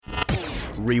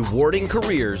Rewarding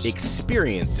careers,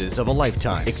 experiences of a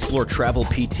lifetime. Explore travel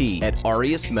PT at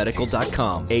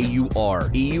aureusmedical.com.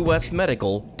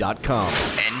 AUREUSmedical.com.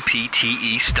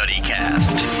 NPTE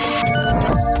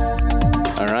StudyCast.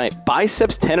 All right,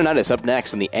 biceps tendonitis up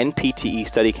next on the NPTE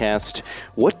StudyCast.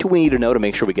 What do we need to know to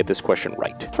make sure we get this question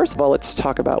right? First of all, let's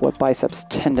talk about what biceps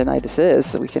tendonitis is,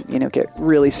 so we can, get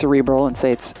really cerebral and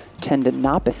say it's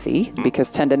tendinopathy, because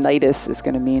tendonitis is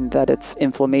going to mean that it's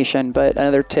inflammation. But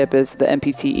another tip is the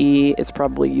NPTE is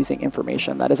probably using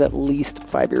information that is at least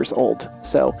 5 years old.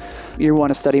 So you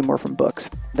want to study more from books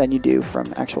than you do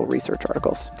from actual research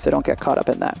articles. So don't get caught up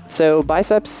in that. So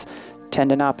biceps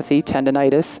tendinopathy,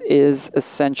 tendonitis, is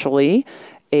essentially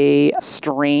a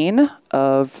strain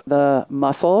of the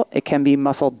muscle. It can be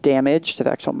muscle damage to the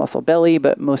actual muscle belly,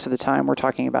 but most of the time we're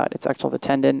talking about it's actually the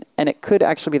tendon, and it could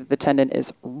actually be that the tendon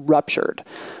is ruptured,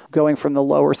 going from the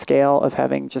lower scale of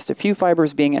having just a few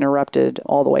fibers being interrupted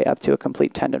all the way up to a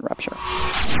complete tendon rupture.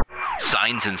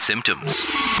 Signs and symptoms.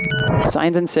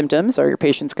 Signs and symptoms are your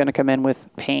patient's going to come in with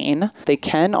pain. They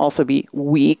can also be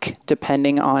weak,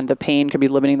 depending on the pain could be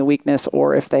limiting the weakness,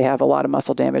 or if they have a lot of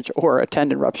muscle damage or a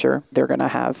tendon rupture, they're going to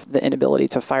have the inability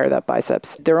to fire that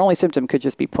biceps. Their only symptom could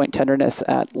just be point tenderness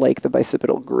at like the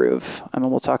bicipital groove. I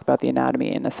mean, we'll talk about the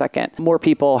anatomy in a second. More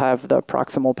people have the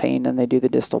proximal pain than they do the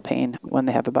distal pain when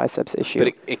they have a biceps issue.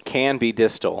 But it can be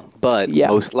distal, but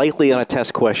most likely on a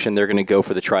test question, they're going to go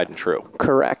for the tried and true.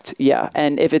 Correct. Yeah.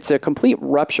 And if it's a complete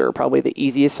rupture, probably the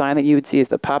easiest sign that you would see is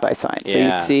the Popeye sign. So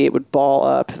you'd see it would ball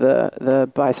up, the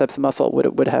biceps muscle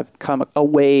would have come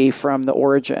away from the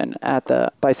origin at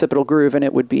the bicipital groove, and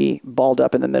it would be balled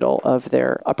up in the middle of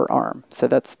their upper arm. So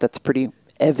that's pretty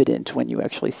evident when you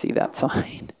actually see that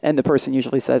sign. And the person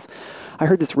usually says, I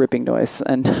heard this ripping noise,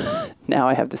 and now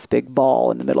I have this big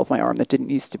ball in the middle of my arm that didn't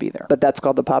used to be there. But that's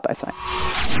called the Popeye sign.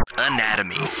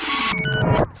 Anatomy.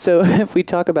 So if we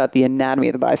talk about the anatomy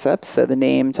of the biceps, so the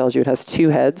name tells you it has two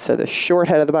heads. So the short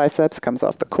head of the biceps comes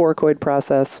off the coracoid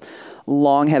process.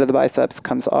 Long head of the biceps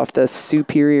comes off the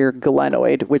superior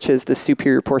glenoid, which is the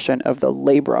superior portion of the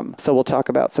labrum. So we'll talk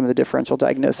about some of the differential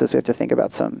diagnosis. We have to think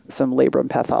about some labrum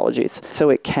pathologies. So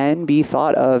it can be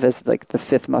thought of as like the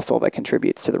fifth muscle that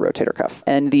contributes to the rotator cuff.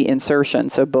 And the insertion,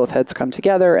 so both heads come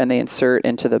together and they insert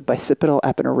into the bicipital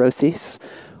aponeurosis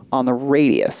on the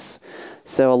radius.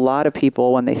 So a lot of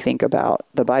people, when they think about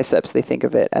the biceps, they think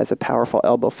of it as a powerful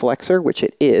elbow flexor, which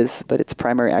it is, but its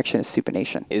primary action is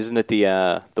supination. Isn't it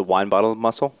the wine bottle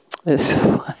muscle?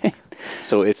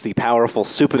 So it's the powerful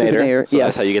supinator. So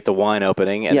that's how you get the wine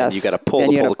opening, and then you got to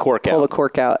pull the cork out. Pull the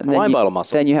cork out, and then wine bottle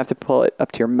muscle. Then you have to pull it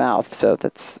up to your mouth. So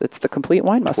it's the complete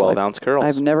wine muscle. 12-ounce curls.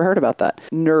 I've never heard about that.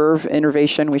 Nerve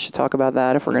innervation. We should talk about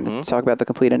that if we're going to talk about the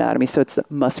complete anatomy. So it's the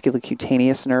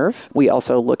musculocutaneous nerve. We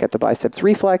also look at the biceps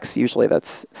reflex. Usually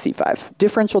that's C5.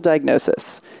 Differential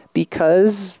diagnosis,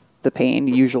 because the pain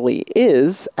usually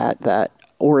is at that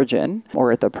origin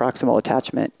or at the proximal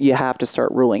attachment, you have to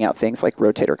start ruling out things like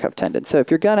rotator cuff tendon. So if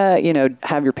you're going to,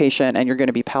 have your patient and you're going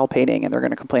to be palpating and they're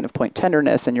going to complain of point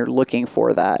tenderness and you're looking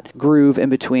for that groove in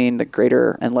between the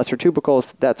greater and lesser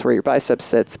tubercles, that's where your biceps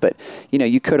sits. But,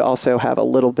 you could also have a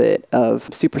little bit of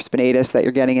supraspinatus that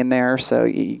you're getting in there. So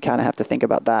you kind of have to think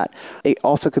about that. It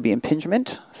also could be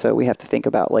impingement. So we have to think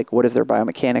about what is their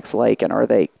biomechanics like, and are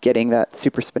they getting that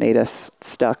supraspinatus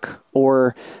stuck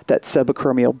or that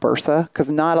subacromial bursa?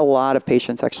 Because not a lot of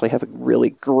patients actually have a really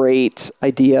great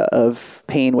idea of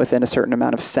pain within a certain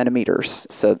amount of centimeters.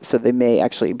 So they may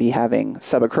actually be having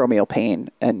subacromial pain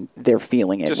and they're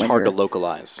feeling it. Just hard to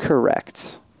localize.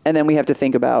 Correct. And then we have to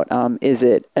think about, is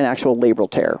it an actual labral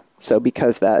tear? So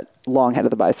because that long head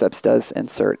of the biceps does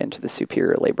insert into the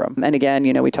superior labrum. And again,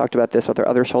 we talked about this with our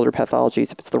other shoulder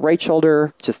pathologies. If it's the right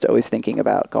shoulder, just always thinking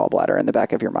about gallbladder in the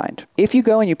back of your mind. If you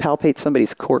go and you palpate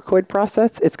somebody's coracoid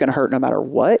process, it's going to hurt no matter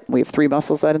what. We have three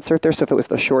muscles that insert there. So if it was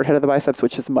the short head of the biceps,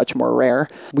 which is much more rare,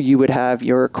 you would have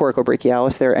your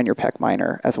coracobrachialis there and your pec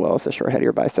minor, as well as the short head of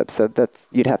your biceps. So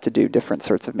you'd have to do different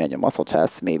sorts of manual muscle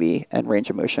tests, maybe, and range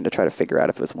of motion to try to figure out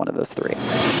if it was one of those three.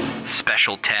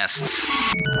 Special tests.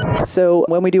 So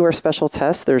when we do our special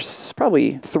tests, there's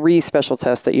probably three special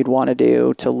tests that you'd want to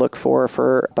do to look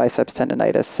for biceps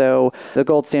tendonitis. So the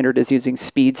gold standard is using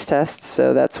Speeds tests.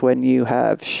 So that's when you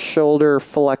have shoulder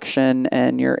flexion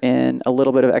and you're in a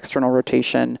little bit of external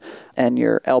rotation and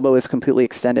your elbow is completely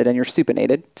extended and you're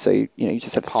supinated. So you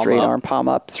just have a straight arm, palm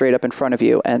up, straight up in front of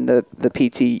you, and the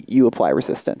PT, you apply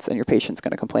resistance, and your patient's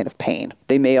going to complain of pain.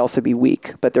 They may also be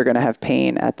weak, but they're going to have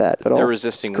pain at that little They're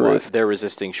resisting groove. what? They're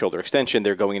resisting shoulder extension.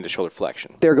 They're going into shoulder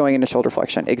flexion. They're going into shoulder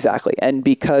flexion, exactly. And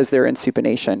because they're in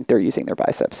supination, they're using their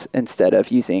biceps instead of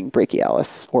using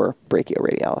brachialis or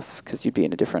brachioradialis, because you'd be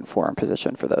in a different forearm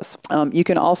position for those. You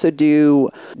can also do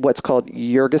what's called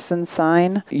Jurgensen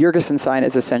sign. Jurgensen sign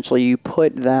is essentially you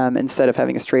put them, instead of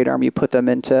having a straight arm, you put them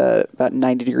into about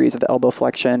 90 degrees of the elbow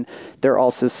flexion. They're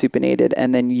also supinated,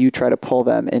 and then you try to pull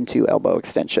them into elbow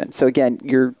extension. So again,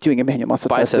 you're doing a manual muscle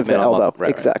test of the elbow. Right,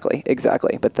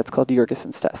 exactly. But that's called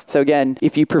Jurgensen's test. So again,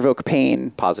 if you provoke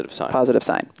pain, positive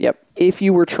sign. Yep. If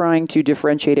you were trying to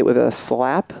differentiate it with a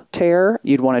slap tear,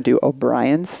 you'd want to do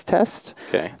O'Brien's test,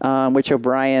 which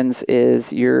O'Brien's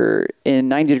is you're in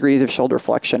 90 degrees of shoulder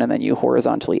flexion, and then you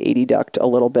horizontally adduct a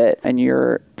little bit, and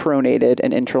you're pronated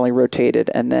and internally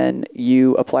rotated, and then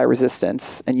you apply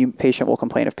resistance, and patient will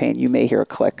complain of pain. You may hear a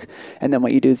click, and then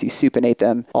what you do is you supinate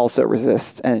them, also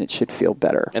resist, and it should feel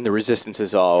better. And the resistance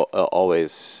is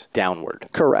always downward.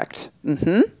 Correct.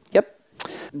 Mm-hmm. Yep.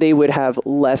 They would have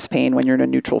less pain when you're in a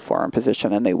neutral forearm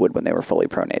position than they would when they were fully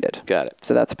pronated. Got it.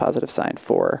 So that's a positive sign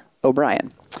for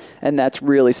O'Brien. And that's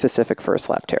really specific for a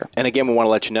slap tear. And again, we want to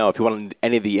let you know, if you want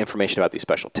any of the information about these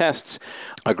special tests,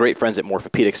 our great friends at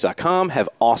Orthopedics.com have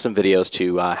awesome videos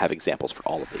to have examples for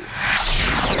all of these.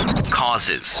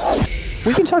 Causes.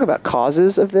 We can talk about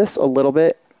causes of this a little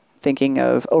bit. Thinking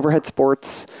of overhead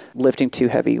sports, lifting too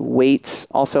heavy weights.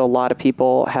 Also, a lot of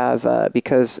people have,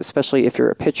 because especially if you're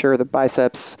a pitcher, the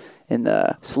biceps in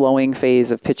the slowing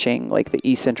phase of pitching, like the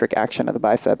eccentric action of the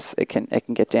biceps, it can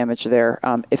get damaged there.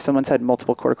 If someone's had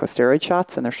multiple corticosteroid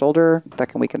shots in their shoulder, that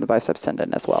can weaken the biceps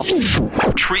tendon as well.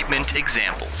 Treatment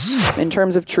examples. In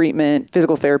terms of treatment,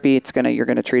 physical therapy, you're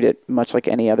gonna treat it much like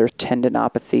any other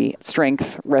tendinopathy.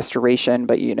 Strength, restoration,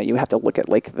 but you have to look at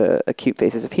like the acute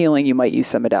phases of healing. You might use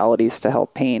some modalities to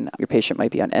help pain. Your patient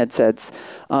might be on NSAIDs.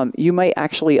 You might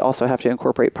actually also have to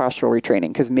incorporate postural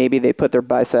retraining, because maybe they put their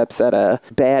biceps at a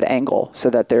bad angle so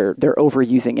that they're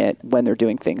overusing it when they're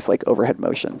doing things like overhead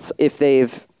motions. If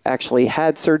they've actually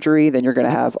had surgery, then you're going to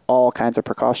have all kinds of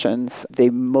precautions. They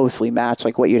mostly match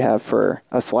like what you'd have for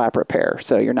a slap repair.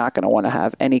 So you're not going to want to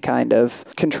have any kind of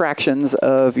contractions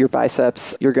of your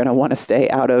biceps. You're going to want to stay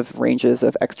out of ranges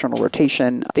of external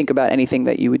rotation. Think about anything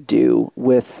that you would do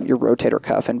with your rotator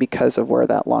cuff, and because of where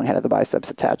that long head of the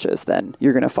biceps attaches, then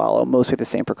you're going to follow mostly the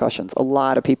same precautions. A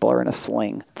lot of people are in a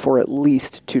sling for at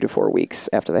least 2 to 4 weeks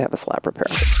after they have a slap repair.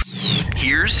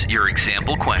 Here's your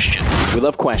example question. We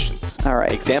love questions. All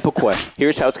right. Example question.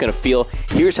 Here's how it's going to feel.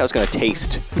 Here's how it's going to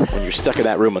taste when you're stuck in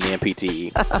that room on the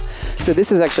MPTE. So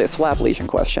this is actually a slap lesion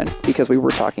question, because we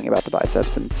were talking about the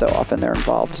biceps, and so often they're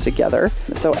involved together.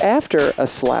 So after a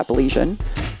slap lesion,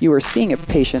 you are seeing a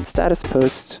patient status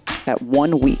post at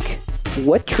 1 week.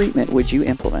 What treatment would you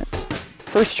implement?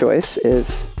 First choice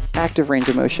is active range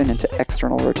of motion into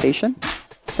external rotation.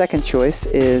 Second choice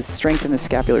is strengthen the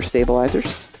scapular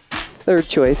stabilizers. Third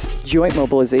choice, joint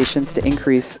mobilizations to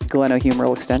increase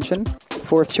glenohumeral extension.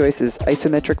 Fourth choice is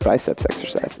isometric biceps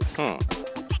exercises.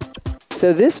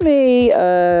 So this may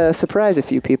surprise a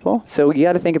few people. So you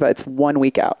got to think about it's 1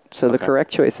 week out. So the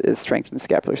correct choice is strengthen the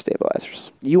scapular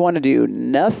stabilizers. You want to do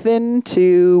nothing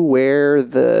to where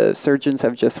the surgeons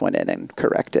have just went in and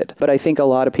corrected. But I think a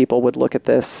lot of people would look at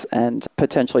this and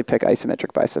potentially pick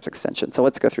isometric biceps extension. So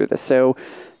let's go through this. So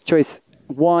choice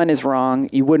 1 is wrong.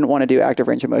 You wouldn't want to do active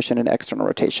range of motion and external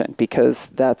rotation, because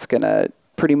that's going to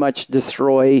pretty much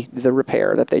destroy the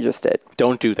repair that they just did.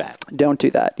 Don't do that. Don't do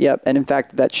that. Yep. And in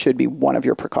fact, that should be one of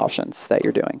your precautions that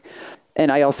you're doing. And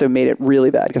I also made it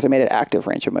really bad because I made it active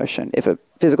range of motion. If a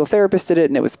physical therapist did it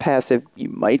and it was passive, you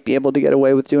might be able to get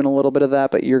away with doing a little bit of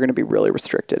that, but you're going to be really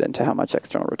restricted into how much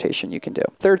external rotation you can do.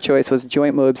 Third choice was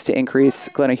joint mobs to increase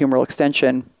glenohumeral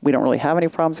extension. We don't really have any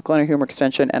problems with glenohumeral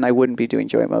extension, and I wouldn't be doing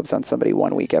joint mobs on somebody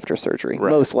 1 week after surgery,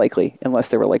 most likely, unless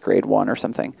they were like grade 1 or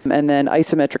something. And then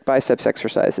isometric biceps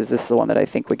exercises. This is the one that I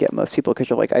think would get most people, because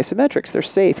you're like, isometrics, they're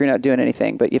safe, you're not doing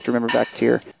anything. But you have to remember back to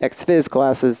your ex-phys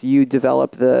classes, you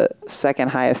develop the second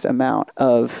highest amount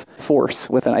of force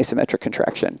with an isometric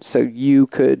contraction. So you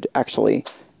could actually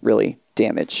really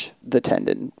damage the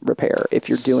tendon repair if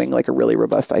you're doing like a really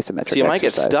robust isometric So you might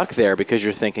exercise. get stuck there because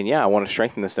you're thinking, I want to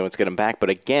strengthen this, then let's get them back. But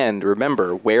again,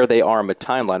 remember where they are in the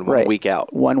timeline, 1 week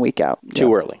out. 1 week out.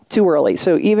 Too early. Too early.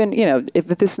 So even, if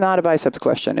this is not a biceps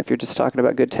question, if you're just talking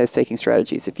about good test-taking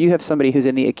strategies, if you have somebody who's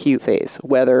in the acute phase,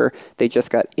 whether they just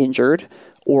got injured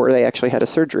or they actually had a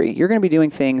surgery, you're going to be doing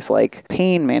things like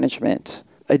pain management,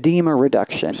 edema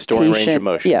reduction, storing range of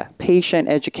motion. Yeah, patient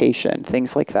education,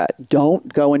 things like that.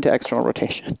 Don't go into external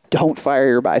rotation. Don't fire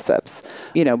your biceps,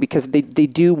 because they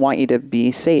do want you to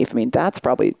be safe. I mean, that's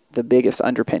probably the biggest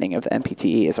underpinning of the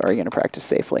MPTE is, are you going to practice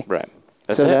safely? Right.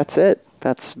 That's it.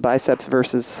 That's biceps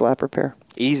versus slap repair.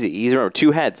 Easy. Remember,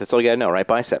 2 heads. That's all you got to know, right?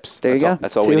 Biceps. There you go.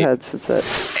 That's all 2 we need. 2 heads. That's it.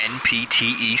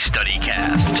 NPTE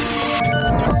StudyCast.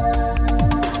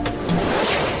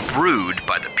 Brewed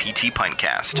by the PT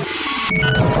Pintcast.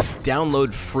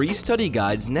 Download free study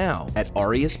guides now at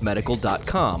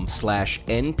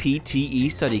aureusmedical.com/NPTE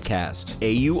StudyCast.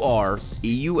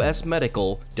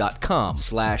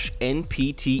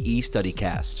 aureusmedical.com/NPTE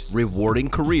StudyCast. Rewarding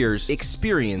careers,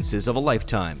 experiences of a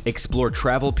lifetime. Explore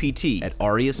travel PT at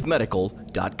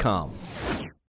aureusmedical.com.